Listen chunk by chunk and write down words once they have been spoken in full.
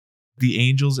the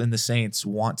angels and the saints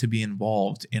want to be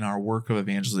involved in our work of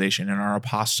evangelization and our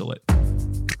apostolate.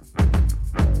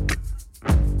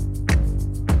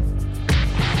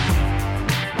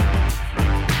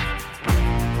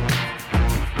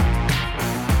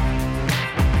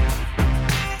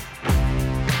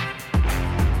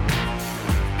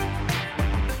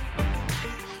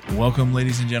 Welcome,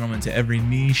 ladies and gentlemen, to Every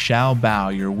Knee Shall Bow,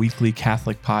 your weekly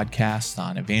Catholic podcast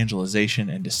on evangelization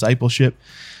and discipleship.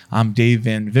 I'm Dave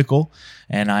Van Vickel,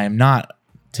 and I am not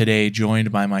today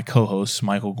joined by my co-host,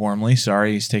 Michael Gormley.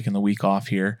 Sorry, he's taking the week off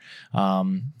here,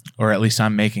 or at least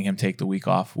I'm making him take the week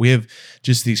off. We have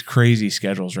just these crazy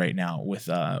schedules right now with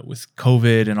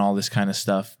COVID and all this kind of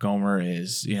stuff. Gomer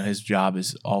is, his job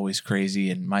is always crazy,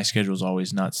 and my schedule is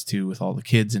always nuts too with all the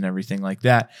kids and everything like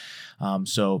that.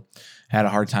 So had a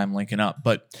hard time linking up,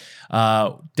 but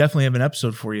definitely have an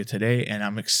episode for you today, and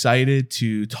I'm excited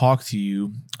to talk to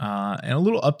you and a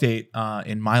little update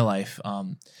in my life.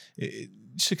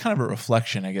 Just a kind of a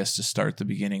reflection, I guess, to start the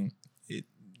beginning.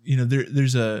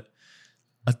 There's a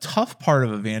tough part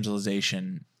of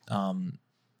evangelization, and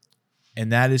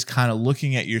that is kind of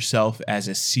looking at yourself as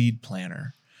a seed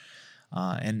planter.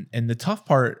 And the tough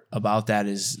part about that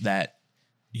is that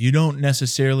you don't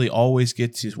necessarily always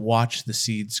get to watch the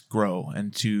seeds grow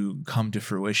and to come to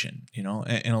fruition. In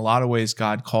a lot of ways,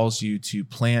 God calls you to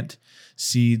plant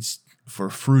seeds for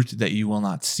fruit that you will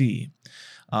not see.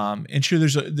 And sure,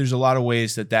 there's a lot of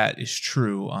ways that is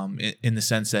true, in the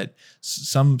sense that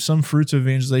some fruits of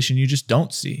evangelization you just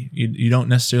don't see. You don't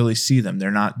necessarily see them.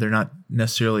 They're not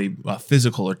necessarily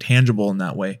physical or tangible in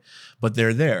that way, but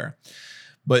they're there.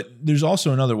 But there's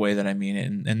also another way that I mean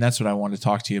it, and that's what I want to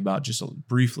talk to you about just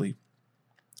briefly.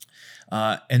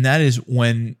 And that is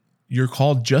when you're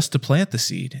called just to plant the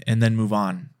seed and then move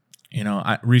on.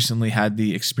 I recently had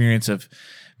the experience of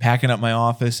packing up my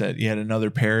office at yet another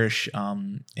parish,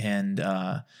 and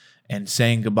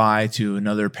saying goodbye to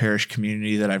another parish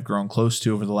community that I've grown close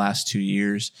to over the last 2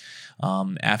 years.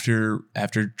 After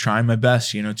trying my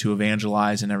best, to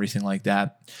evangelize and everything like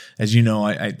that. As you know,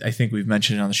 I think we've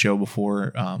mentioned it on the show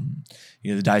before.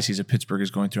 The Diocese of Pittsburgh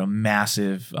is going through a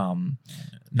massive,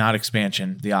 not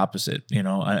expansion, the opposite.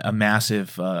 A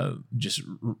massive, just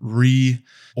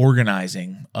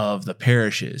reorganizing of the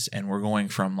parishes, and we're going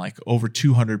from like over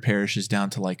 200 parishes down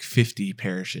to like 50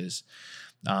 parishes,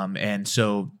 and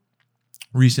so.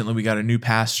 Recently, we got a new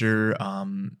pastor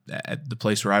at the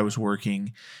place where I was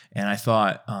working, and I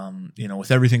thought,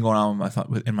 with everything going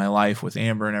on in my life with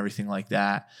Amber and everything like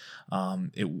that,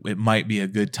 it might be a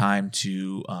good time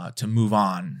to move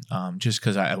on, just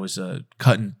because I was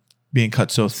being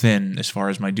cut so thin as far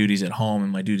as my duties at home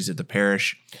and my duties at the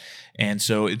parish, and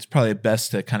so it's probably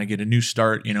best to kind of get a new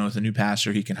start. With a new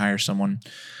pastor, he can hire someone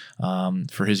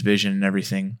for his vision and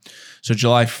everything. So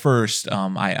July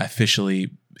 1st, I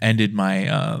officially ended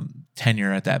my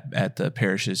tenure at the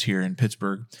parishes here in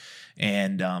Pittsburgh,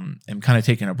 and am kind of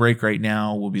taking a break right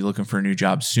now. We'll be looking for a new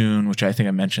job soon, which I think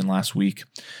I mentioned last week.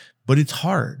 But it's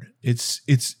hard. It's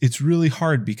really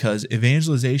hard because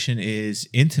evangelization is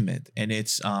intimate, and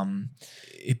it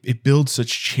builds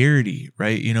such charity,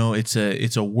 right?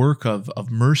 It's a work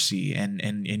of mercy,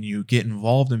 and you get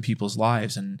involved in people's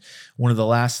lives. And one of the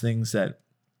last things that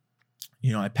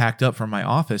I packed up from my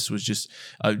office was just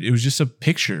it was just a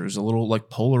picture. It was a little like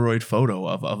Polaroid photo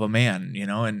of a man,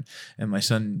 and my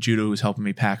son Judah, who was helping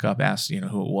me pack up, asked who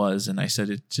it was, and I said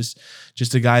it's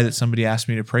just a guy that somebody asked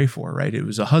me to pray for. Right? It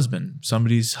was a husband,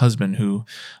 somebody's husband, who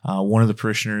one of the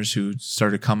parishioners who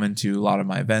started coming to a lot of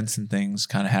my events and things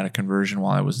kind of had a conversion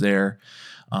while I was there.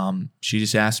 She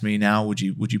just asked me, now, would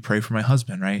you pray for my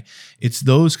husband, right? It's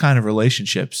those kind of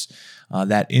relationships,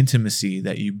 that intimacy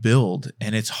that you build,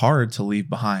 and it's hard to leave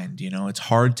behind. It's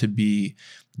hard to be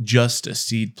just a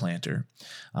seed planter.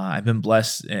 I've been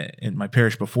blessed in my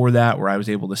parish before that, where I was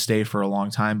able to stay for a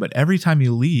long time, but every time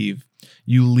you leave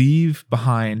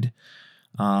behind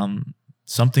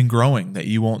something growing that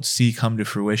you won't see come to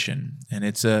fruition. And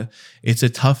it's a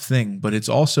tough thing, but it's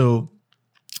also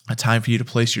a time for you to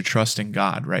place your trust in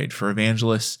God, right? For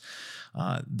evangelists,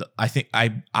 I think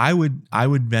I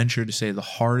would venture to say the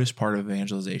hardest part of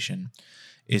evangelization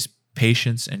is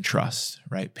patience and trust,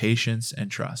 right? Patience and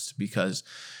trust, because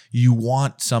you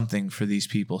want something for these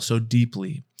people so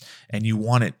deeply, and you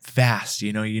want it fast.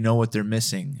 You know what they're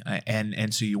missing,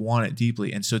 and so you want it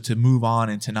deeply. And so to move on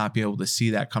and to not be able to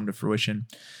see that come to fruition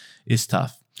is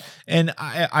tough. And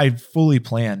I fully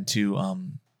plan to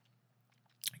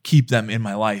keep them in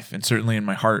my life and certainly in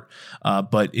my heart.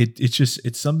 But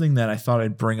it's something that I thought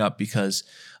I'd bring up because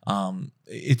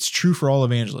it's true for all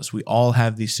evangelists. We all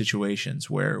have these situations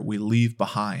where we leave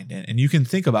behind, and you can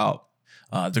think about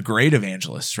the great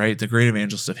evangelists, right? The great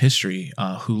evangelists of history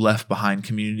who left behind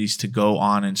communities to go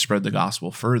on and spread the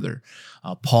gospel further.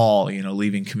 Paul,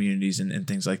 leaving communities and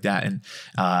things like that. And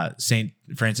St.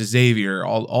 Francis Xavier,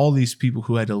 all these people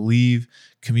who had to leave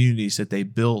communities that they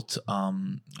built,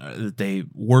 that they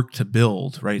worked to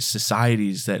build, right?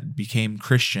 Societies that became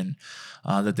Christian,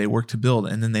 that they worked to build,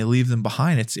 and then they leave them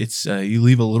behind. It's you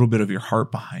leave a little bit of your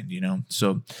heart behind,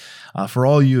 So for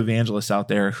all you evangelists out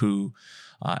there who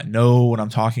know what I'm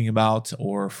talking about,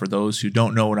 or for those who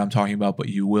don't know what I'm talking about, but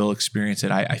you will experience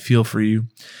it, I feel for you.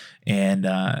 And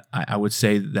I would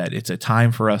say that it's a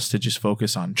time for us to just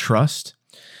focus on trust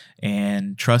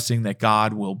and trusting that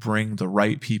God will bring the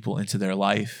right people into their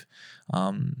life.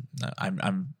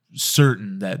 I'm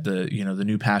certain that the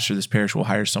new pastor of this parish will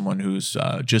hire someone who's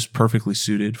just perfectly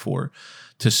suited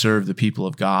to serve the people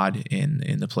of God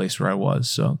in the place where I was.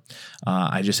 So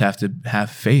I just have to have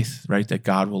faith, right, that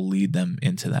God will lead them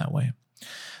into that way.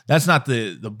 That's not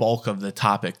the bulk of the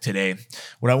topic today.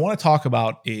 What I want to talk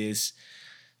about is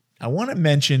I want to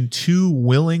mention two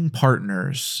willing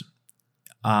partners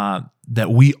that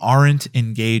we aren't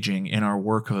engaging in our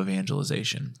work of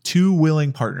evangelization. Two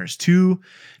willing partners, two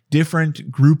different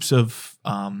groups of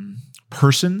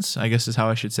persons, I guess is how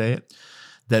I should say it,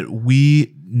 that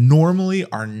we normally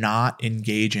are not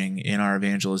engaging in our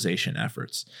evangelization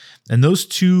efforts. And those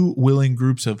two willing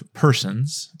groups of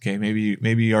persons, okay,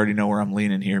 maybe you already know where I'm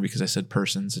leaning here because I said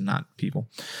persons and not people,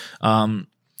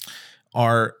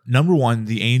 are number one,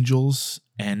 the angels,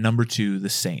 and number two, the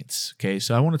saints. Okay,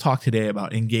 so I want to talk today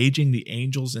about engaging the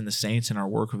angels and the saints in our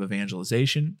work of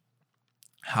evangelization,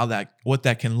 what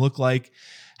that can look like,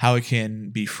 how it can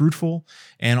be fruitful,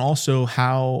 and also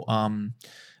how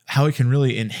it can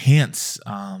really enhance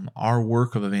our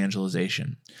work of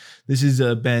evangelization. This has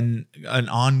been an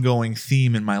ongoing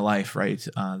theme in my life, right?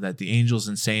 That the angels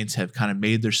and saints have kind of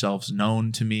made themselves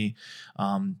known to me.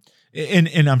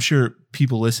 And I'm sure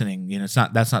people listening, that's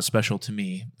not special to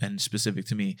me and specific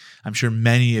to me. I'm sure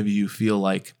many of you feel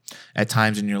like at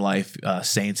times in your life,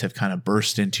 saints have kind of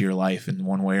burst into your life in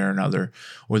one way or another,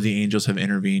 or the angels have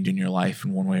intervened in your life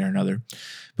in one way or another.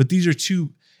 But these are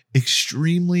two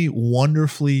extremely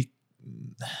wonderfully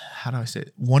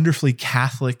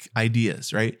Catholic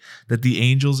ideas, right? That the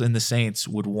angels and the saints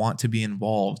would want to be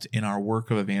involved in our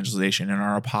work of evangelization and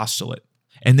our apostolate.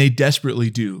 And they desperately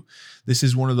do. This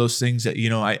is one of those things that,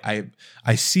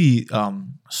 I see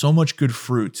so much good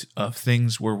fruit of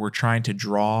things where we're trying to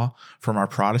draw from our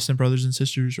Protestant brothers and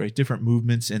sisters, right? Different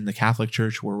movements in the Catholic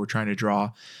Church where we're trying to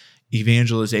draw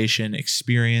evangelization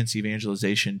experience,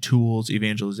 evangelization tools,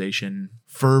 evangelization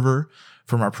fervor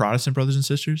from our Protestant brothers and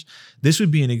sisters. This would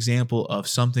be an example of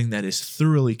something that is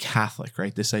thoroughly Catholic,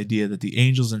 right? This idea that the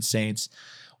angels and saints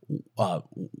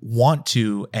want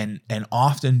to and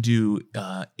often do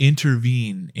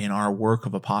intervene in our work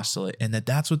of apostolate, and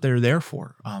that's what they're there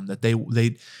for.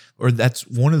 That's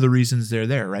one of the reasons they're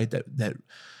there, right? That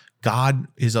God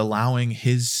is allowing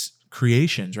His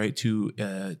creations, right,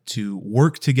 to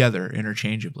work together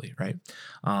interchangeably, right?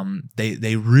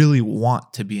 They really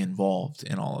want to be involved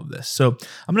in all of this. So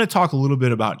I'm going to talk a little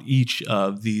bit about each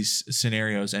of these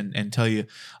scenarios and tell you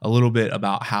a little bit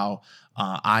about how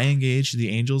I engage the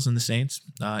angels and the saints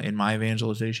in my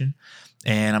evangelization,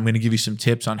 and I'm going to give you some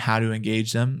tips on how to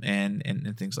engage them and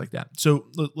things like that. So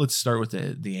let's start with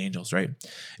the angels, right?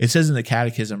 It says in the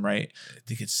Catechism, right? I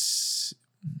think it's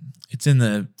in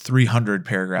the 300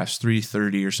 paragraphs,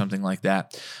 330 or something like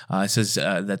that. It says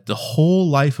that the whole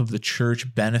life of the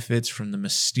church benefits from the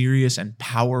mysterious and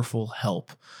powerful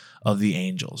help of the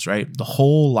angels, right? The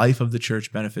whole life of the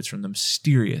church benefits from the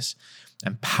mysterious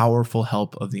and powerful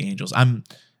help of the angels. I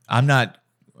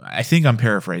think I'm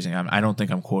paraphrasing. I don't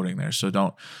think I'm quoting there, so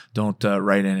don't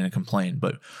write in and complain.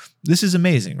 But this is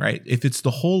amazing, right? If it's the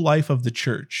whole life of the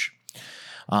church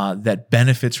that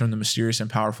benefits from the mysterious and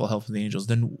powerful help of the angels,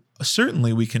 then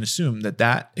certainly we can assume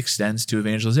that extends to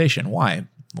evangelization. Why?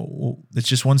 Well, it's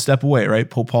just one step away, right?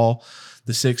 Pope Paul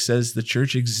VI says the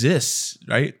church exists,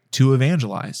 right, to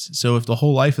evangelize. So if the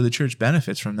whole life of the church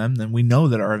benefits from them, then we know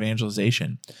that our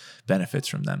evangelization benefits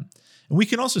from them. And we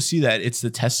can also see that it's the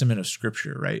testament of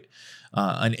Scripture, right?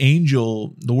 An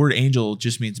angel, the word angel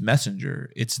just means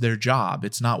messenger. It's their job.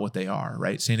 It's not what they are,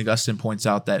 right? St. Augustine points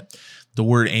out that the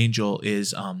word angel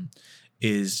is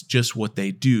just what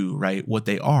they do, right? What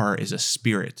they are is a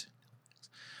spirit.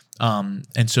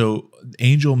 And so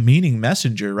angel meaning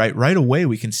messenger, right? Right away,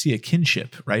 we can see a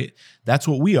kinship, right? That's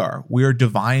what we are. We are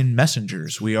divine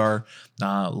messengers. We are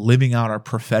living out our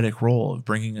prophetic role of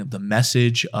bringing the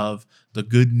message of the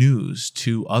good news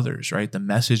to others, right? The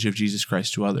message of Jesus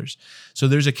Christ to others. So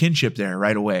there's a kinship there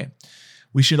right away.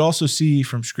 We should also see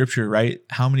from scripture, right,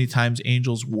 how many times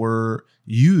angels were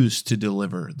used to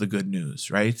deliver the good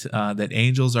news, right? That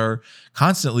angels are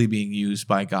constantly being used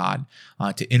by God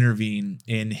to intervene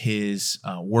in his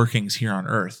workings here on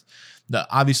earth.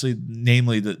 Obviously,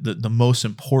 namely the most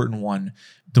important one,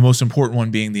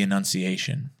 being the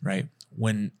Annunciation, right?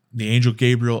 When the angel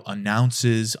Gabriel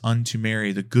announces unto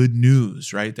Mary the good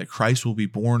news, right, that Christ will be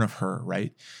born of her,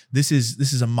 right? This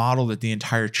is a model that the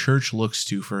entire church looks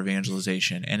to for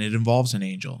evangelization, and it involves an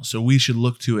angel. So we should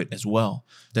look to it as well,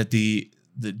 that the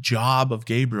job of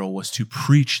Gabriel was to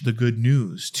preach the good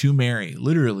news to Mary,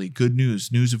 literally good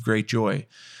news of great joy,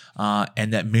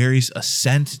 and that Mary's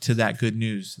assent to that good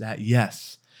news, that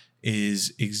yes,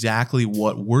 is exactly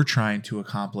what we're trying to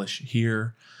accomplish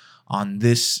here on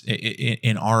this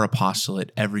in our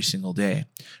apostolate every single day,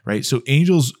 right? So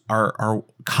angels are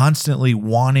constantly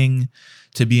wanting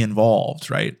to be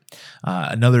involved, right?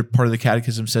 Another part of the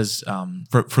Catechism says,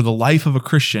 for the life of a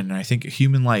Christian, and I think a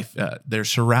human life, we're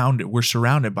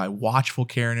surrounded by watchful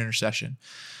care and intercession.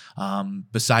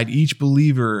 Beside each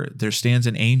believer, there stands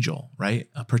an angel, right?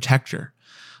 A protector.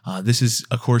 This is,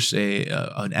 of course,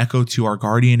 an echo to our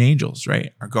guardian angels,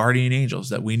 right? Our guardian angels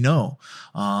that we know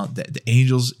that the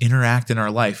angels interact in our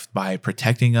life by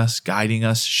protecting us, guiding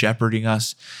us, shepherding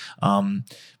us,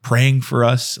 praying for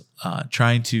us,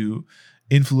 trying to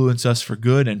influence us for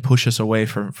good and push us away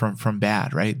from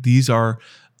bad, right?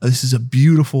 This is a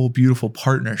beautiful, beautiful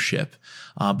partnership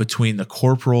between the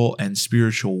corporal and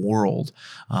spiritual world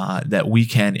that we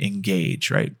can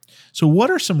engage, right? So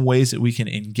what are some ways that we can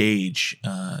engage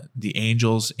the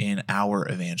angels in our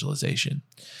evangelization?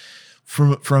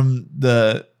 From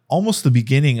almost the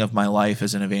beginning of my life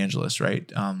as an evangelist,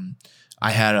 right?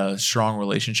 I had a strong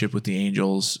relationship with the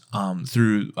angels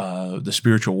through the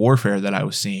spiritual warfare that I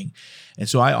was seeing. And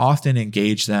so I often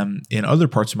engage them in other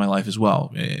parts of my life as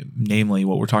well, namely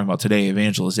what we're talking about today,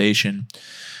 evangelization.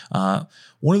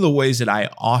 One of the ways that I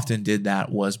often did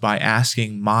that was by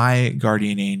asking my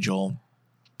guardian angel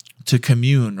to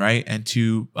commune, right? And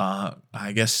to,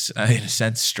 I guess, in a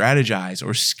sense, strategize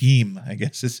or scheme, I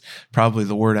guess is probably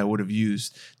the word I would have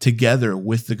used, together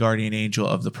with the guardian angel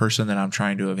of the person that I'm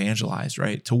trying to evangelize,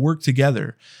 right? To work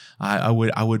together. I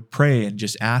would pray and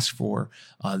just ask for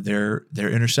their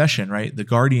intercession, right? The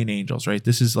guardian angels, right?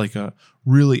 This is like a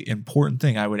really important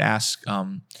thing. I would ask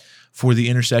for the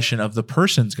intercession of the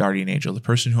person's guardian angel, the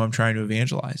person who I'm trying to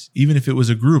evangelize. Even if it was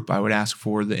a group, I would ask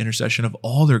for the intercession of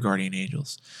all their guardian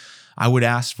angels. I would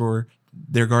ask for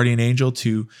their guardian angel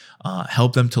to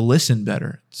help them to listen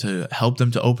better, to help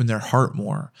them to open their heart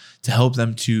more, to help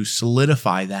them to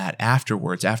solidify that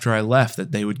afterwards, after I left,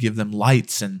 that they would give them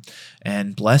lights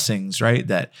and blessings, right?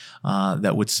 That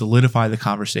would solidify the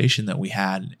conversation that we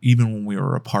had even when we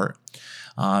were apart.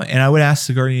 And I would ask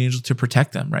the guardian angel to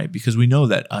protect them, right? Because we know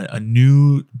that a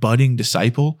new budding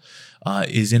disciple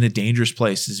is in a dangerous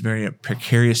place. It's a very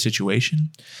precarious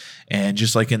situation. And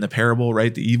just like in the parable,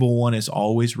 right, the evil one is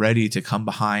always ready to come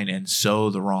behind and sow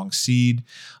the wrong seed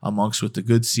amongst with the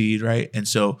good seed, right? And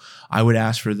so I would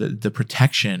ask for the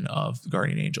protection of the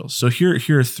guardian angels. So here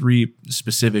are three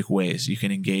specific ways you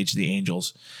can engage the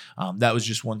angels. That was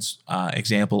just one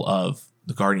example of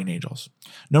the guardian angels.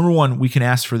 Number one, we can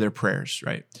ask for their prayers,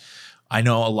 right? I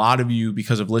know a lot of you,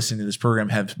 because of listening to this program,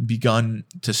 have begun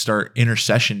to start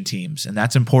intercession teams, and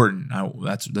that's important.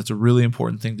 That's a really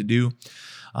important thing to do.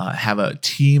 Have a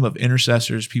team of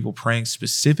intercessors, people praying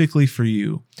specifically for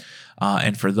you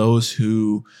and for those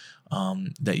who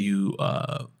that you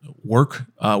work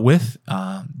with,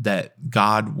 that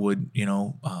God would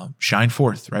shine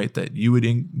forth, right? That you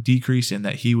would decrease and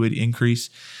that He would increase,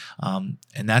 and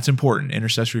that's important.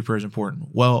 Intercessory prayer is important.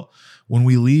 Well, when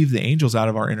we leave the angels out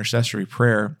of our intercessory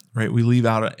prayer, right, we leave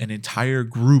out an entire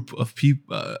group of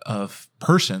people, of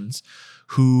persons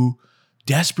who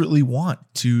desperately want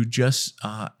to just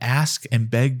ask and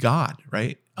beg God,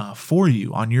 right, for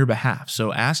you on your behalf.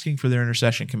 So asking for their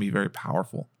intercession can be very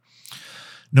powerful.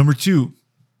 Number two,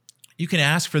 you can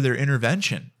ask for their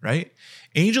intervention, right?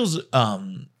 Angels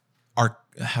are,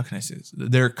 how can I say this?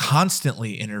 They're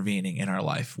constantly intervening in our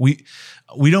life. We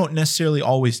don't necessarily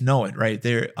always know it, right?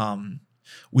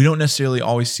 We don't necessarily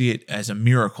always see it as a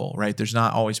miracle, right? There's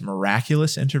not always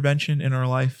miraculous intervention in our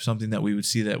life, something that we would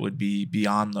see that would be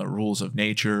beyond the rules of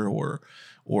nature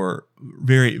or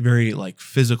very, very like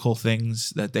physical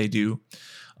things that they do.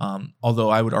 Although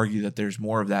I would argue that there's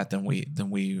more of that than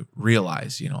we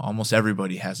realize. Almost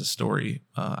everybody has a story.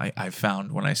 I've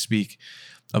found when I speak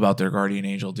about their guardian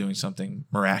angel doing something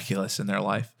miraculous in their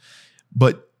life,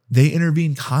 but they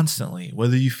intervene constantly,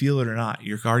 whether you feel it or not.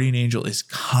 Your guardian angel is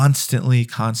constantly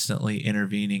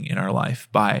intervening in our life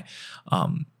by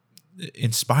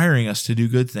inspiring us to do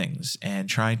good things and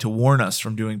trying to warn us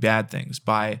from doing bad things,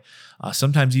 by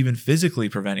sometimes even physically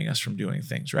preventing us from doing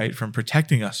things, right? From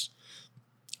protecting us,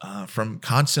 from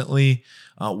constantly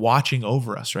watching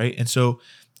over us, right? And so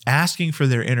asking for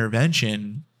their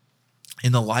intervention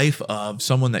in the life of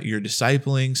someone that you're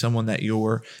discipling, someone that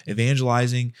you're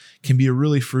evangelizing, can be a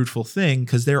really fruitful thing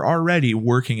because they're already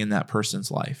working in that person's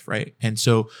life, right? And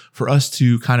so for us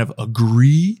to kind of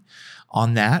agree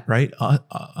on that, right?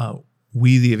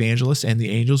 We, the evangelists and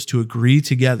the angels, to agree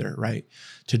together, right?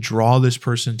 To draw this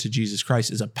person to Jesus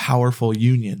Christ is a powerful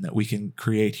union that we can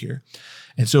create here.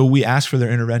 And so we ask for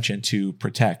their intervention to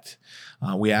protect.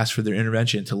 We ask for their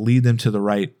intervention to lead them to the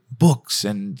right books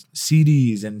and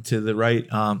CDs and to the right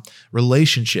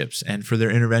relationships, and for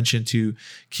their intervention to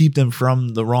keep them from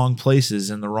the wrong places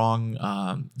and the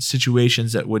wrong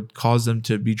situations that would cause them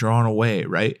to be drawn away,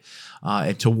 right?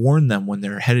 And to warn them when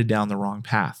they're headed down the wrong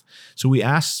path. So we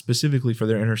ask specifically for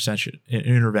their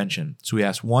intervention. So we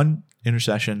ask 1,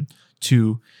 intercession;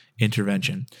 2,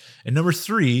 intervention. And number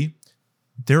 3,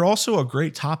 they're also a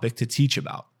great topic to teach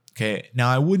about. Okay. Now,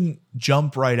 I wouldn't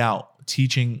jump right out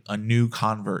teaching a new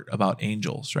convert about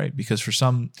angels, right? Because for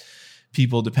some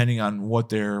people, depending on what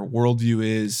their worldview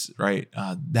is, right,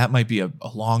 that might be a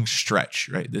long stretch,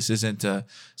 right? This isn't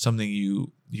something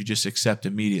you just accept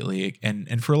immediately.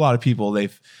 And for a lot of people,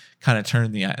 they've kind of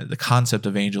turned the concept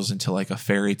of angels into like a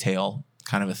fairy tale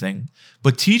kind of a thing.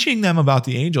 But teaching them about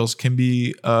the angels can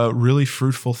be a really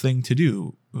fruitful thing to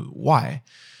do. Why?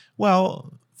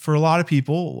 Well, for a lot of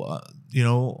people,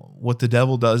 what the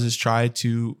devil does is try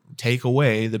to take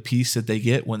away the peace that they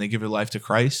get when they give their life to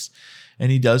Christ.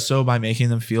 And he does so by making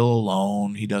them feel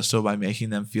alone. He does so by making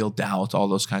them feel doubt, all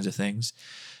those kinds of things.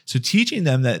 So teaching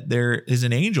them that there is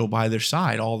an angel by their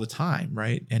side all the time,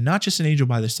 right? And not just an angel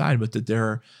by their side, but that there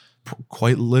are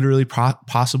quite literally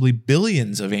possibly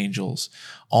billions of angels,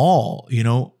 all,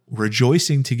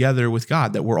 rejoicing together with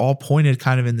God, that we're all pointed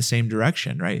kind of in the same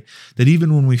direction, right? That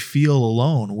even when we feel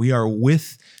alone, we are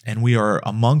with and we are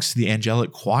amongst the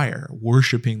angelic choir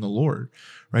worshiping the Lord,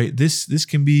 right? This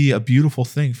can be a beautiful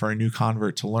thing for a new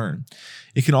convert to learn.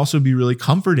 It can also be really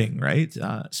comforting, right?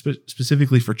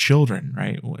 Specifically for children,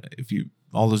 right? If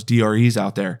all those DREs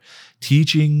out there,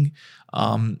 teaching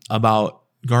about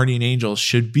guardian angels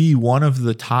should be one of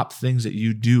the top things that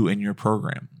you do in your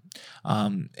program.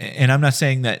 And I'm not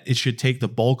saying that it should take the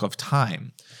bulk of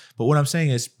time, but what I'm saying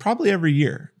is probably every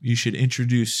year you should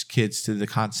introduce kids to the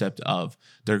concept of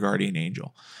their guardian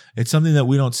angel. It's something that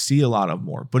we don't see a lot of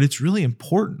more, but it's really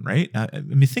important, right? I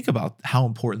mean, think about how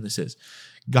important this is.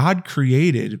 God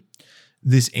created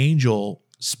this angel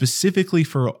specifically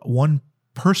for one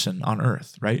person on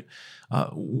earth, right?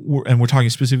 And we're talking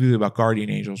specifically about guardian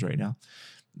angels right now.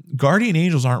 Guardian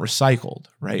angels aren't recycled,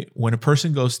 right? When a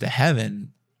person goes to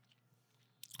heaven,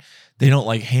 they don't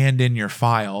like hand in your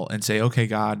file and say, okay,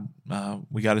 God,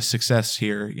 we got a success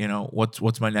here.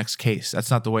 What's my next case?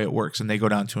 That's not the way it works. And they go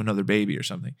down to another baby or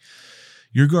something.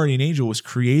 Your guardian angel was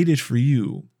created for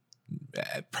you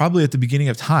probably at the beginning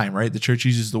of time, right? The church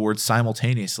uses the word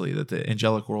simultaneously, that the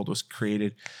angelic world was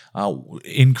created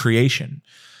in creation,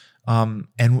 and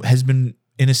has been,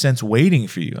 in a sense, waiting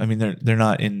for you. I mean, they're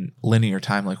not in linear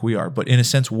time like we are, but in a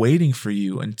sense, waiting for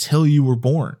you until you were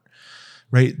born,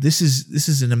 right? This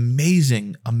is an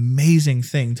amazing, amazing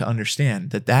thing to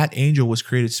understand, that angel was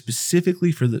created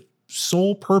specifically for the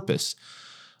sole purpose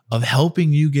of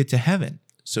helping you get to heaven.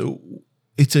 So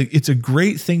it's a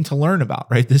great thing to learn about,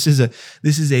 right? This is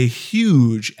a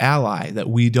huge ally that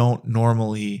we don't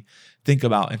normally think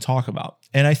about and talk about.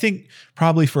 And I think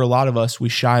probably for a lot of us, we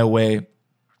shy away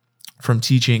from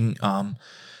teaching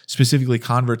specifically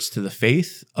converts to the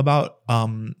faith about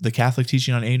the Catholic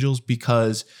teaching on angels,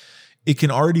 because it can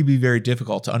already be very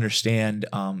difficult to understand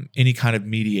any kind of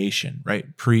mediation,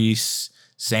 right? Priests,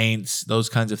 saints, those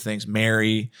kinds of things,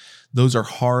 Mary, those are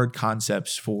hard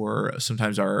concepts for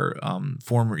sometimes our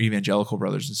former evangelical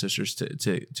brothers and sisters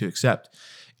to accept.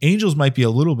 Angels might be a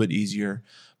little bit easier,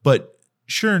 but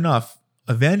sure enough,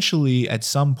 eventually at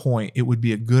some point, it would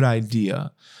be a good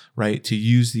idea, right, to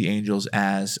use the angels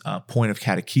as a point of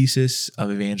catechesis,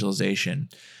 of evangelization.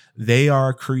 They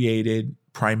are created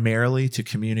primarily to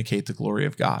communicate the glory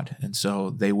of God. And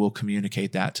so they will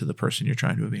communicate that to the person you're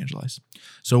trying to evangelize.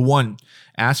 So 1,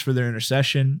 ask for their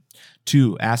intercession.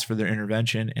 2, ask for their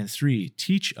intervention. And 3,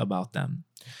 teach about them.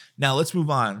 Now let's move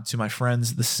on to my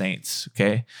friends, the saints,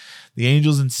 okay? The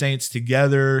angels and saints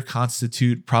together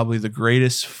constitute probably the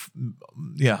greatest,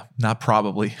 not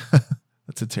probably,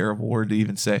 that's a terrible word to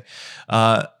even say,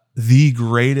 the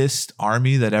greatest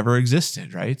army that ever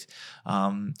existed, right?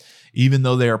 Even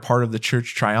though they are part of the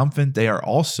church triumphant, they are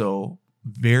also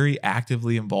very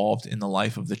actively involved in the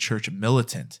life of the church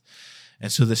militant.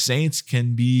 And so the saints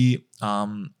can be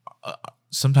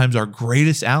sometimes our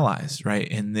greatest allies, right,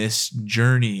 in this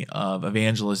journey of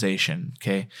evangelization.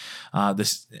 Okay,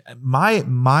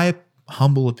 my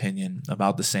humble opinion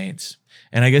about the saints,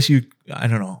 and I guess I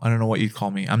don't know what you'd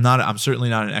call me. I'm certainly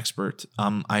not an expert.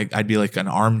 I'd be like an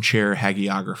armchair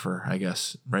hagiographer, I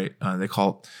guess, right? They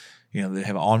call it, they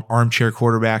have armchair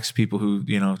quarterbacks, people who,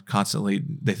 constantly,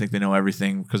 they think they know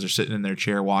everything because they're sitting in their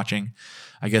chair watching.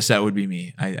 I guess that would be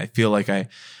me. I feel like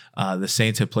the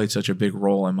saints have played such a big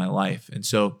role in my life. And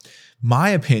so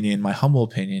my humble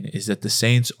opinion, is that the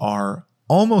saints are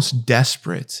almost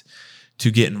desperate to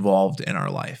get involved in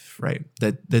our life, right?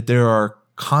 That there are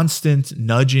constant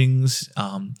nudgings,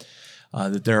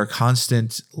 that there are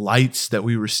constant lights that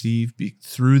we receive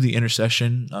through the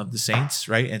intercession of the saints,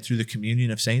 right? And through the communion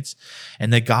of saints,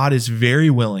 and that God is very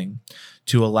willing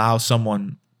to allow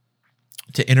someone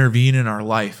to intervene in our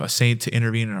life, a saint to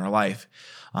intervene in our life,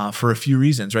 for a few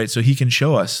reasons, right? So he can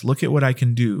show us, look at what I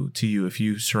can do to you if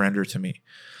you surrender to me.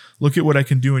 Look at what I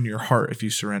can do in your heart if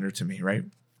you surrender to me, right?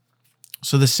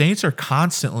 So the saints are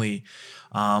constantly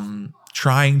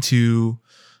trying to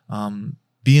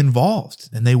be involved,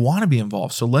 and they want to be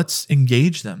involved. So let's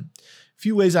engage them. A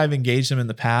few ways I've engaged them in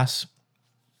the past.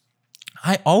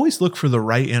 I always look for the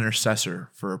right intercessor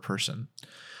for a person,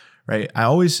 right?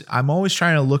 I'm always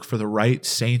trying to look for the right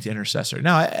saint intercessor.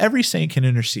 Now, every saint can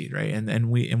intercede, right?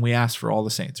 And we ask for all the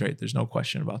saints, right? There's no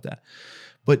question about that.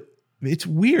 But it's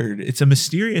weird. It's a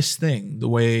mysterious thing, the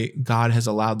way God has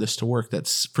allowed this to work, that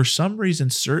for some reason,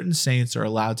 certain saints are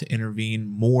allowed to intervene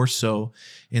more so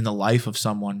in the life of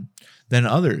someone than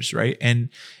others, right? And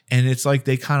it's like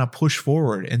they kind of push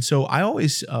forward. And so I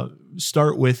always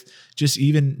start with just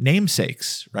even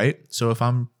namesakes, right? So if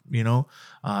I'm,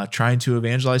 trying to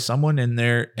evangelize someone and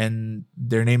their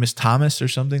name is Thomas or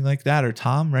something like that, or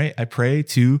Tom, right? I pray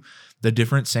to the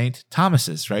different Saint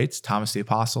Thomases, right? It's Thomas the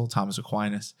Apostle, Thomas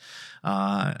Aquinas.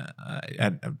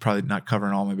 I'm probably not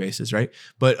covering all my bases, right?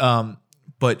 But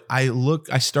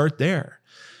I start there.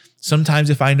 Sometimes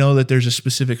if I know that there's a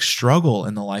specific struggle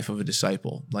in the life of a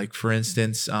disciple, like for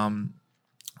instance,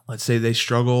 let's say they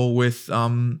struggle with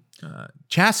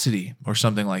chastity or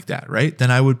something like that, right? Then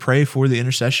I would pray for the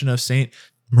intercession of Saint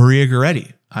Maria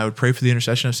Goretti. I would pray for the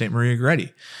intercession of Saint Maria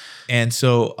Goretti. And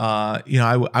so,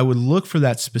 I would look for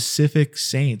that specific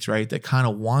saint, right, that kind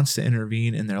of wants to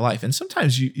intervene in their life. And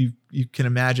sometimes you can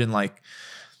imagine, like,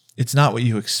 it's not what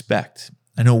you expect.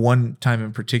 I know one time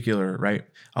in particular, right,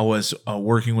 I was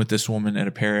working with this woman at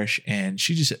a parish, and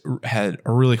she just had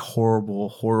a really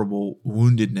horrible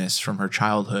woundedness from her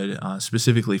childhood,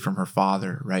 specifically from her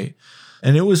father, right?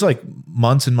 And it was like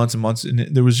months and months and months, and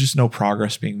there was just no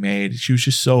progress being made. She was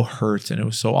just so hurt, and it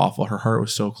was so awful. Her heart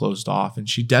was so closed off, and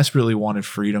she desperately wanted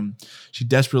freedom. She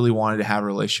desperately wanted to have a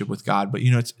relationship with God. But,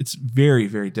 it's very,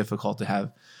 very difficult to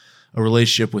have a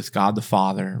relationship with God the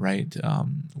Father, right?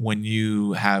 When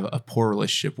you have a poor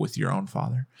relationship with your own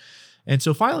father. And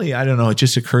so finally, I don't know, it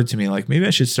just occurred to me, like, maybe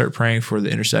I should start praying for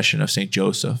the intercession of St.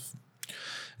 Joseph.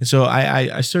 And so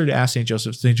I started to ask St.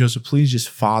 Joseph, please just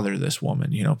father this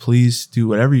woman, please do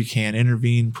whatever you can,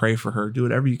 intervene, pray for her, do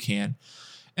whatever you can.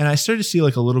 And I started to see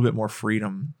like a little bit more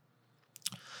freedom.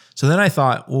 So then I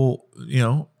thought, well,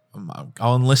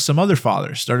 I'll enlist some other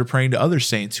fathers, started praying to other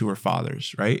saints who are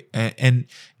fathers, right? And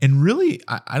really,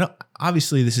 I don't,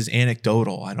 obviously this is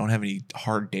anecdotal. I don't have any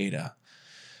hard data,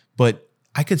 but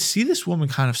I could see this woman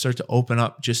kind of start to open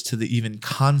up just to the even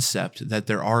concept that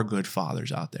there are good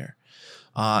fathers out there.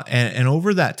 And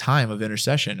over that time of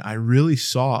intercession, I really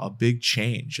saw a big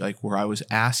change, like where I was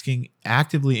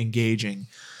actively engaging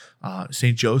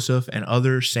St. Joseph and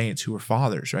other saints who were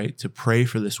fathers, right, to pray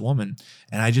for this woman.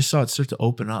 And I just saw it start to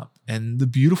open up. And the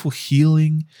beautiful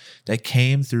healing that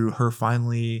came through her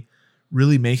finally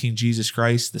really making Jesus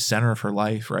Christ the center of her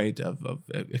life, right, of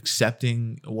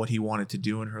accepting what he wanted to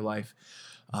do in her life.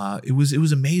 It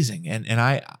was amazing. And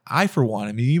I for one,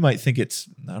 I mean, you might think it's,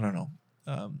 I don't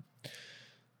know,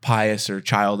 pious or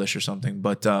childish or something,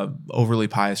 but overly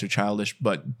pious or childish.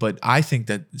 But I think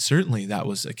that certainly that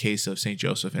was a case of St.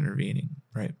 Joseph intervening,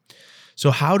 right?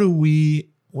 So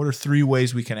what are 3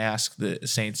 ways we can ask the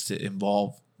saints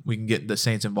to we can get the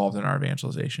saints involved in our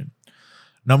evangelization?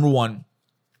 Number 1,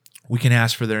 we can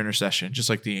ask for their intercession, just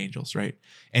like the angels, right?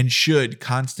 And should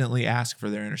constantly ask for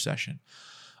their intercession.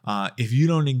 If you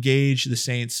don't engage the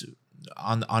saints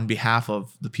on behalf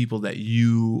of the people that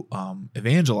you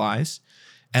evangelize,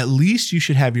 at least you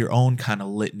should have your own kind of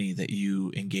litany that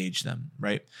you engage them,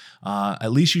 right?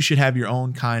 At least you should have your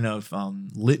own kind of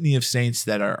litany of saints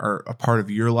that are a part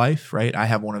of your life, right? I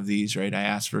have one of these, right? I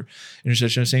ask for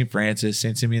intercession of St. Francis,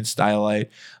 St. Simeon Stylite,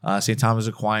 St. Thomas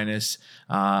Aquinas,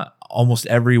 almost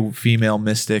every female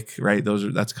mystic, right?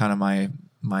 That's kind of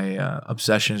my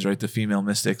obsessions, right? The female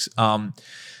mystics.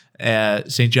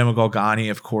 St. Gemma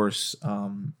Galgani, of course,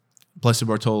 Blessed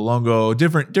Bartolo Longo,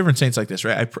 different saints like this,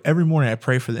 right? Every morning I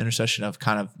pray for the intercession of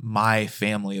kind of my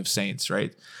family of saints,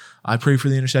 right? I pray for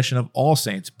the intercession of all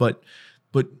saints, but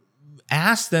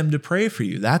ask them to pray for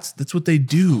you. That's what they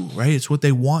do, right? It's what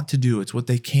they want to do. It's what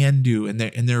they can do, and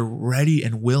they're ready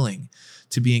and willing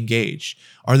to be engaged.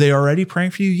 Are they already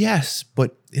praying for you? Yes,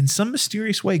 but in some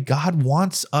mysterious way, God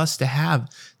wants us to have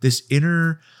this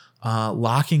inner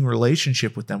locking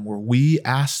relationship with them where we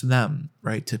ask them,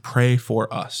 right, to pray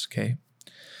for us, okay?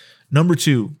 Number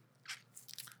 2,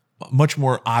 much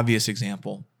more obvious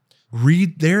example,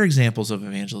 read their examples of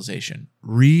evangelization.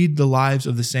 Read the lives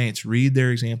of the saints. Read their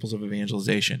examples of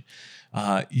evangelization.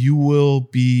 You will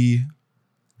be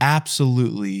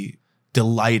absolutely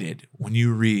delighted when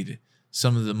you read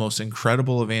some of the most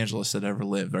incredible evangelists that ever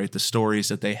lived, right? The stories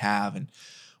that they have and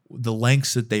the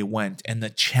lengths that they went and the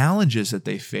challenges that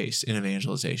they faced in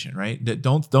evangelization, right? That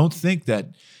don't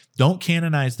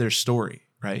canonize their story,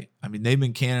 right? I mean, they've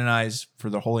been canonized for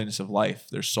the holiness of life,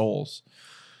 their souls.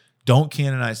 Don't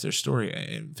canonize their story.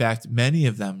 In fact, many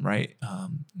of them, right?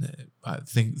 I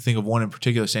think of one in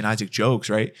particular, St. Isaac Jogues,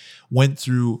 right? Went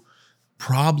through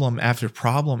problem after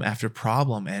problem after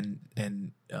problem and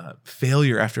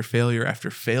failure after failure after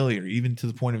failure, even to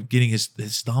the point of getting his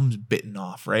thumbs bitten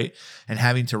off, right? And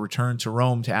having to return to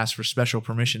Rome to ask for special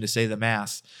permission to say the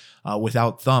Mass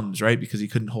without thumbs, right? Because he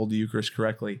couldn't hold the Eucharist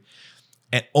correctly.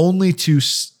 And only to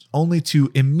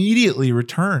immediately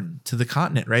return to the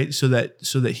continent, right? So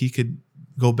that he could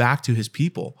go back to his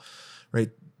people, right?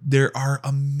 There are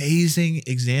amazing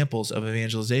examples of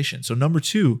evangelization. So number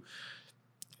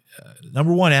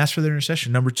 1, ask for their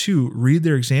intercession. Number 2, read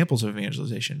their examples of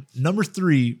evangelization. Number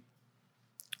 3,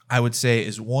 I would say,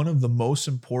 is one of the most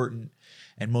important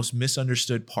and most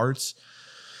misunderstood parts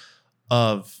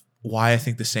of why I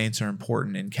think the saints are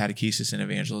important in catechesis and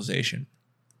evangelization.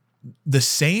 The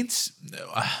saints,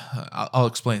 I'll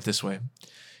explain it this way.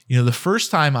 The first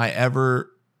time I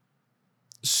ever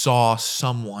saw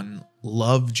someone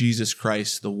love Jesus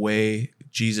Christ the way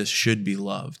Jesus should be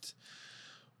loved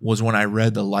was when I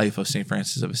read the life of St.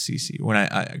 Francis of Assisi. When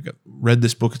I read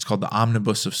this book, it's called The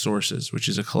Omnibus of Sources, which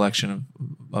is a collection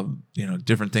of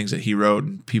different things that he wrote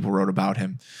and people wrote about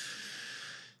him.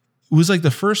 It was like the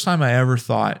first time I ever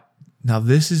thought, now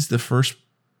this is the first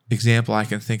example I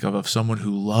can think of someone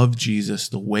who loved Jesus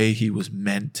the way he was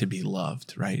meant to be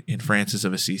loved, right? In Francis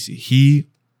of Assisi, he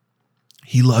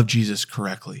loved Jesus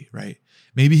correctly, right?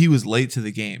 Maybe he was late to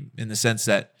the game in the sense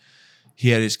that he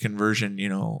had his conversion,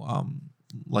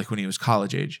 like when he was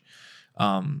college age.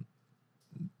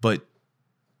 But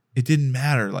it didn't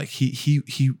matter. Like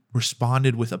he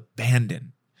responded with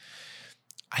abandon.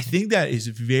 I think that is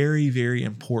very, very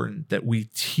important that we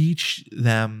teach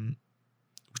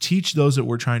those that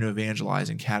we're trying to evangelize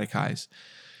and catechize,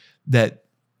 that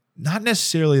not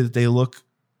necessarily that they look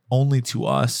only to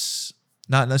us,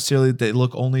 not necessarily that they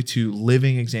look only to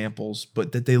living examples,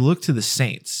 but that they look to the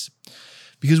saints.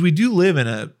 Because we do live in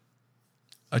a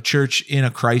church in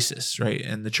a crisis, right?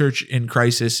 And the church in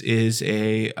crisis is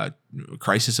a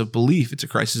crisis of belief. It's a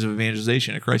crisis of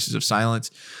evangelization, a crisis of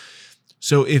silence.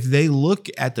 So if they look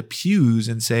at the pews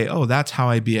and say, "Oh, that's how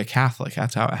I be a Catholic.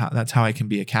 That's how I can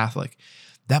be a Catholic,"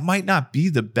 that might not be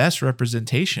the best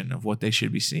representation of what they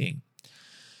should be seeing.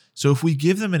 So if we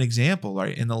give them an example,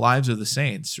 right, in the lives of the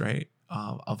saints, right,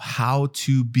 of how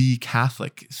to be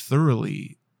Catholic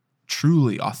thoroughly,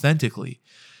 truly, authentically,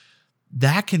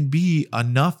 that can be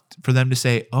enough for them to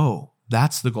say, "Oh,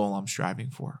 that's the goal I'm striving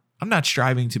for. I'm not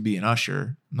striving to be an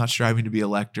usher. I'm not striving to be a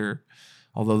lector,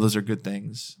 although those are good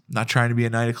things. I'm not trying to be a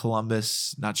Knight of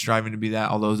Columbus, not striving to be that,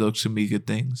 although those can be good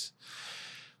things.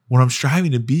 What I'm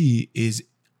striving to be is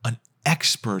an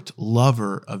expert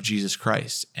lover of Jesus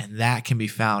Christ, and that can be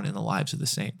found in the lives of the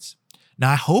saints."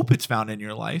 Now, I hope it's found in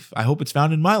your life. I hope it's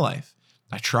found in my life.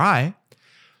 I try,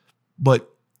 but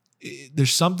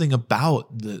there's something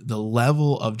about the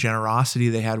level of generosity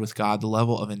they had with God, the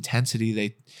level of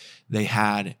intensity they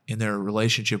had in their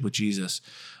relationship with Jesus,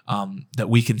 that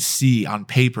we can see on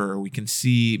paper, or we can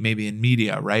see maybe in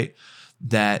media, right?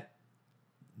 That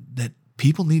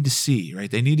people need to see, right?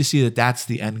 They need to see that that's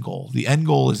the end goal. The end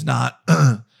goal is not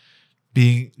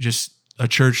being just a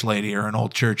church lady or an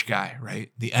old church guy,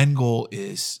 right? The end goal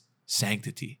is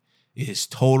sanctity. is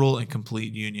total and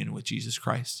complete union with Jesus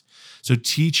Christ. So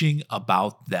teaching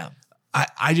about them.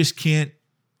 I just can't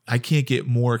get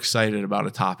more excited about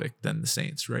a topic than the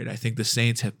saints, right? I think the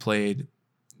saints have played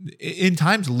in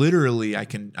times, literally, I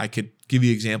could give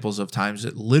you examples of times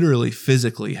that literally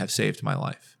physically have saved my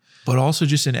life, but also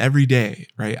just in every day,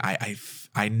 right?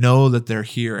 I know that they're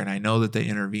here and I know that they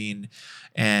intervene,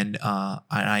 and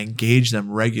I engage them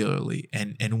regularly.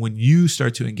 And when you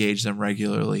start to engage them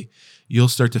regularly, you'll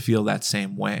start to feel that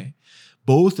same way.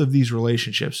 Both of these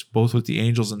relationships, both with the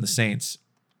angels and the saints,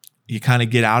 you kind of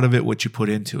get out of it what you put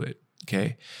into it.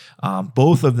 Okay.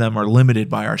 Both of them are limited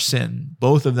by our sin.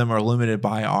 Both of them are limited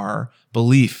by our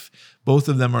belief. Both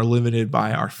of them are limited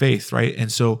by our faith, right?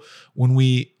 And so when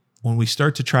we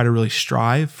start to try to really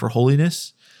strive for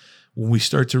holiness, when we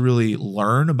start to really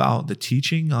learn about the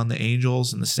teaching on the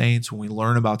angels and the saints, when we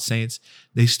learn about saints,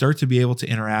 they start to be able to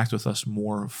interact with us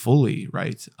more fully,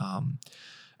 right?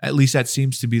 At least that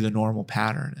seems to be the normal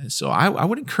pattern. And so I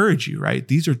would encourage you, right?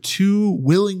 These are two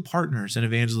willing partners in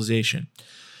evangelization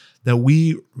that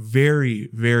we very,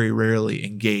 very rarely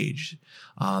engage,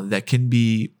 they can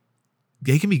be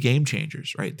game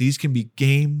changers, right? These can be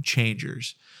game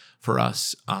changers for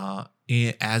us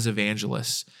as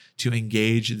evangelists to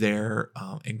engage their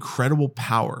incredible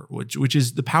power, which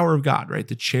is the power of God, right?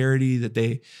 The charity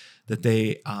that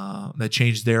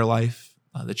changed their life,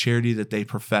 the charity that they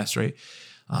profess, right?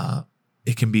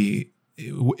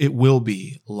 It will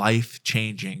be life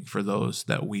changing for those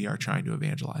that we are trying to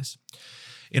evangelize.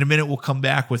 In a minute, we'll come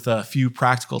back with a few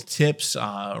practical tips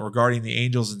regarding the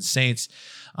angels and saints,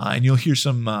 and you'll hear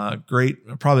some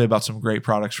probably about some great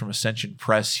products from Ascension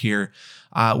Press here.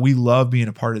 We love being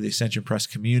a part of the Ascension Press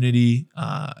community.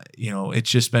 It's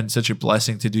just been such a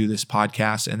blessing to do this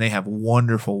podcast, and they have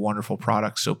wonderful, wonderful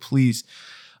products. So please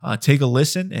take a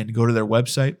listen and go to their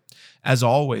website. As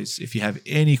always, if you have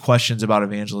any questions about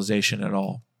evangelization at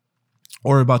all,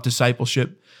 or about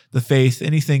discipleship, the faith,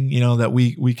 anything that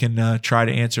we can try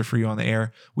to answer for you on the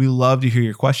air, we love to hear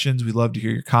your questions. We love to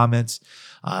hear your comments.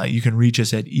 You can reach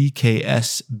us at EKSB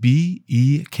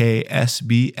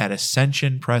at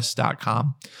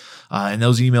ascensionpress.com. And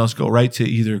those emails go right to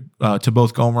either to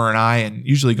both Gomer and I, and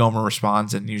usually Gomer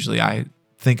responds, and usually I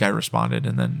think I responded,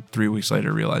 and then 3 weeks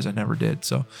later realize I never did.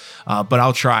 So, but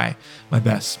I'll try my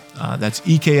best. That's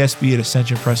EKSB at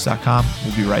ascensionpress.com.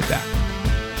 We'll be right back.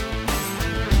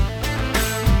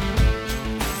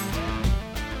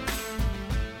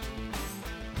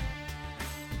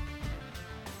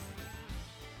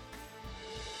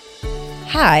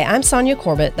 Hi, I'm Sonia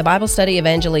Corbett, the Bible Study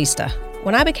Evangelista.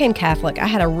 When I became Catholic, I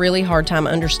had a really hard time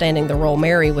understanding the role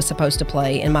Mary was supposed to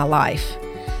play in my life.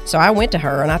 So I went to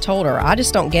her and I told her, I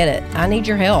just don't get it. I need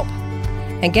your help.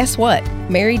 And guess what?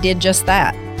 Mary did just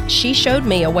that. She showed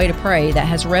me a way to pray that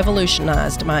has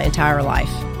revolutionized my entire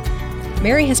life.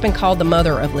 Mary has been called the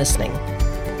mother of listening.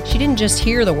 She didn't just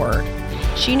hear the word.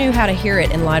 She knew how to hear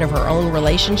it in light of her own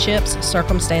relationships,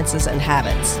 circumstances, and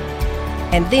habits.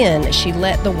 And then she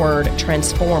let the word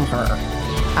transform her.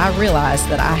 I realized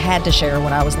that I had to share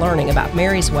what I was learning about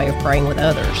Mary's way of praying with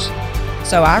others.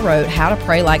 So I wrote How to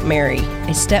Pray Like Mary,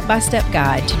 a step-by-step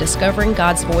guide to discovering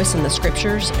God's voice in the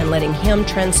scriptures and letting Him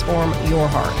transform your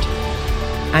heart.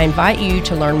 I invite you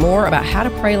to learn more about how to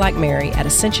pray like Mary at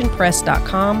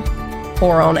ascensionpress.com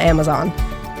or on Amazon.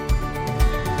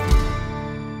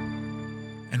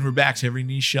 And we're back to Every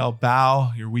Knee Shall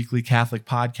Bow, your weekly Catholic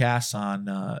podcast on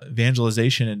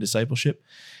evangelization and discipleship.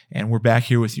 And we're back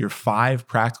here with your 5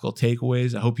 practical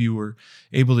takeaways. I hope you were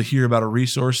able to hear about a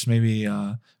resource, maybe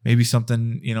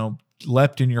something,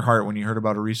 leapt in your heart when you heard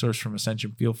about a resource from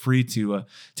Ascension. Feel free to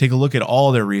take a look at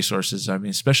all their resources. I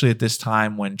mean, especially at this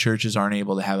time when churches aren't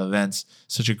able to have events,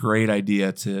 such a great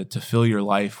idea to fill your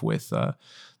life with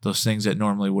those things that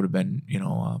normally would have been,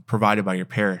 provided by your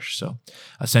parish. So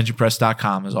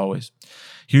ascensionpress.com as always.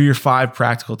 Here are your 5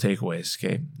 practical takeaways,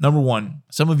 okay? Number 1,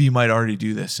 some of you might already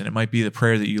do this, and it might be the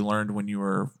prayer that you learned when you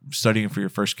were studying for your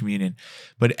first communion,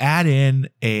 but add in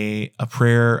a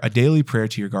prayer, a daily prayer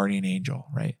to your guardian angel,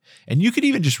 right? And you could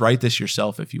even just write this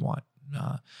yourself if you want.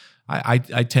 I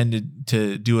tend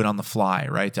to do it on the fly,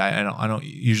 right? I don't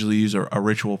usually use a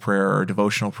ritual prayer or a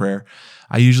devotional prayer.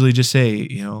 I usually just say,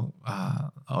 oh,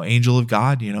 angel of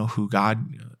God, who God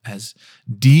has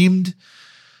deemed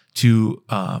to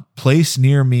place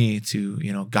near me, to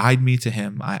guide me to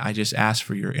Him. I just ask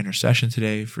for your intercession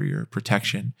today, for your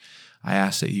protection. I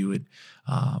ask that you would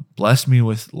bless me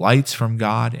with lights from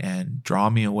God and draw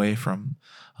me away from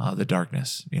the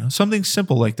darkness. Something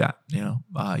simple like that.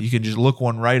 You can just look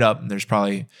one right up, and there's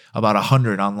probably about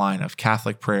 100 online of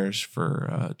Catholic prayers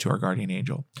to our guardian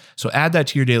angel. So add that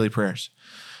to your daily prayers.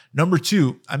 Number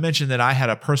 2, I mentioned that I had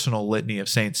a personal litany of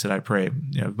saints that I pray.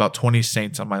 About 20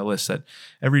 saints on my list that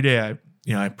every day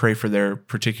I pray for their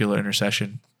particular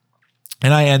intercession.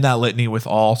 And I end that litany with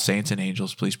all saints and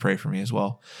angels, please pray for me as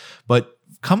well. But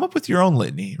come up with your own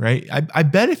litany, right? I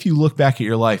bet if you look back at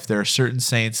your life, there are certain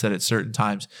saints that at certain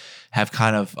times have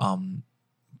kind of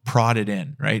prodded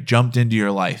in, right? Jumped into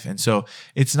your life. And so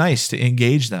it's nice to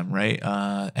engage them, right?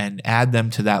 And add them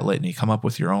to that litany. Come up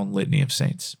with your own litany of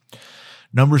saints.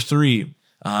 Number 3,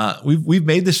 we've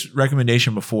made this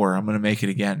recommendation before. I'm going to make it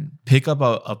again. Pick up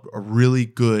a really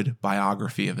good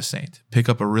biography of a saint. Pick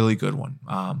up a really good one.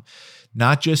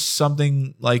 Not just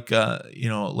something like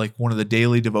like one of the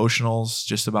daily devotionals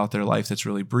just about their life that's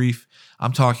really brief.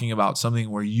 I'm talking about something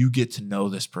where you get to know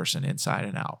this person inside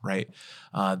and out, right?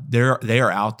 They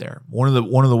are out there. One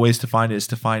of the ways to find it is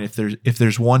to find if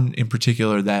there's one in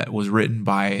particular that was written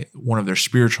by one of their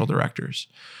spiritual directors,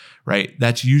 right?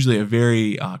 That's usually a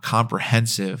very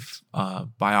comprehensive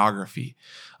biography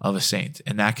of a saint,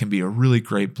 and that can be a really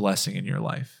great blessing in your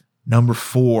life. Number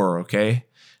 4, okay?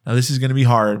 Now, this is going to be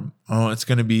hard. It's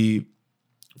going to be,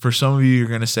 for some of you, you're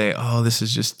going to say, this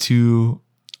is just too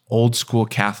old school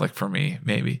Catholic for me,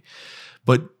 maybe.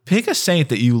 But pick a saint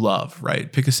that you love,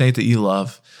 right? Pick a saint that you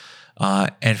love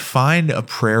and find a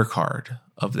prayer card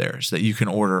of theirs that you can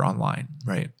order online,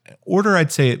 right? Order,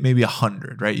 I'd say maybe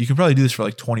 100, right? You can probably do this for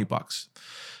like $20.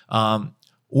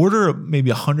 Order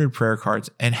maybe 100 prayer cards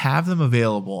and have them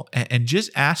available and just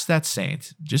ask that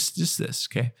saint, just this,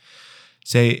 okay?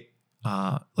 Say,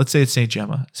 let's say it's St.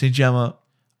 Gemma. St. Gemma,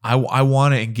 I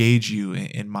want to engage you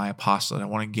in my apostolate. I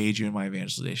want to engage you in my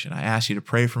evangelization. I ask you to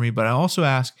pray for me, but I also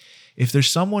ask if there's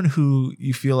someone who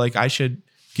you feel like I should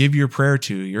give your prayer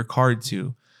to, your card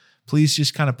to, please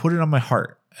just kind of put it on my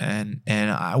heart. And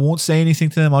I won't say anything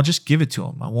to them. I'll just give it to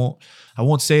them. I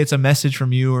won't say it's a message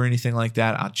from you or anything like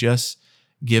that. I'll just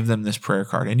give them this prayer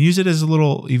card and use it as a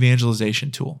little evangelization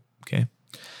tool. Okay.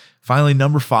 Finally,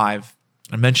 number 5,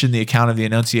 I mentioned the account of the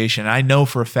Annunciation. I know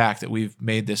for a fact that we've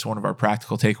made this one of our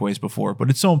practical takeaways before, but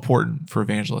it's so important for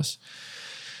evangelists.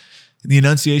 In the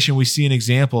Annunciation, we see an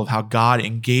example of how God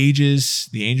engages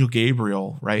the angel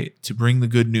Gabriel, right, to bring the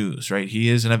good news, right? He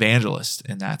is an evangelist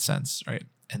in that sense, right?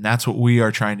 And that's what we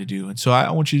are trying to do. And so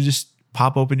I want you to just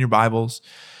pop open your Bibles,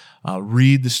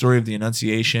 read the story of the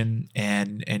Annunciation,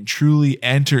 and truly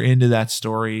enter into that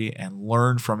story and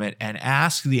learn from it, and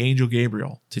ask the angel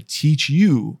Gabriel to teach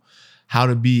you how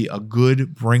to be a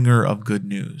good bringer of good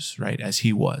news, right? As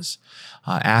he was.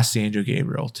 Ask the angel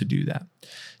Gabriel to do that.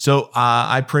 So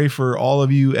I pray for all of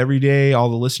you every day, all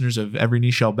the listeners of Every Knee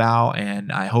Shall Bow,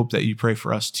 and I hope that you pray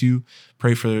for us too.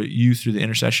 Pray for you through the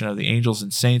intercession of the angels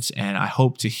and saints, and I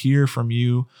hope to hear from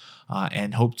you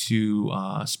and hope to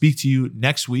speak to you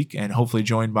next week, and hopefully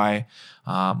joined by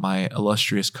my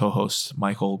illustrious co-host,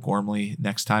 Michael Gormley,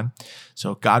 next time.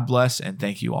 So God bless, and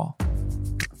thank you all.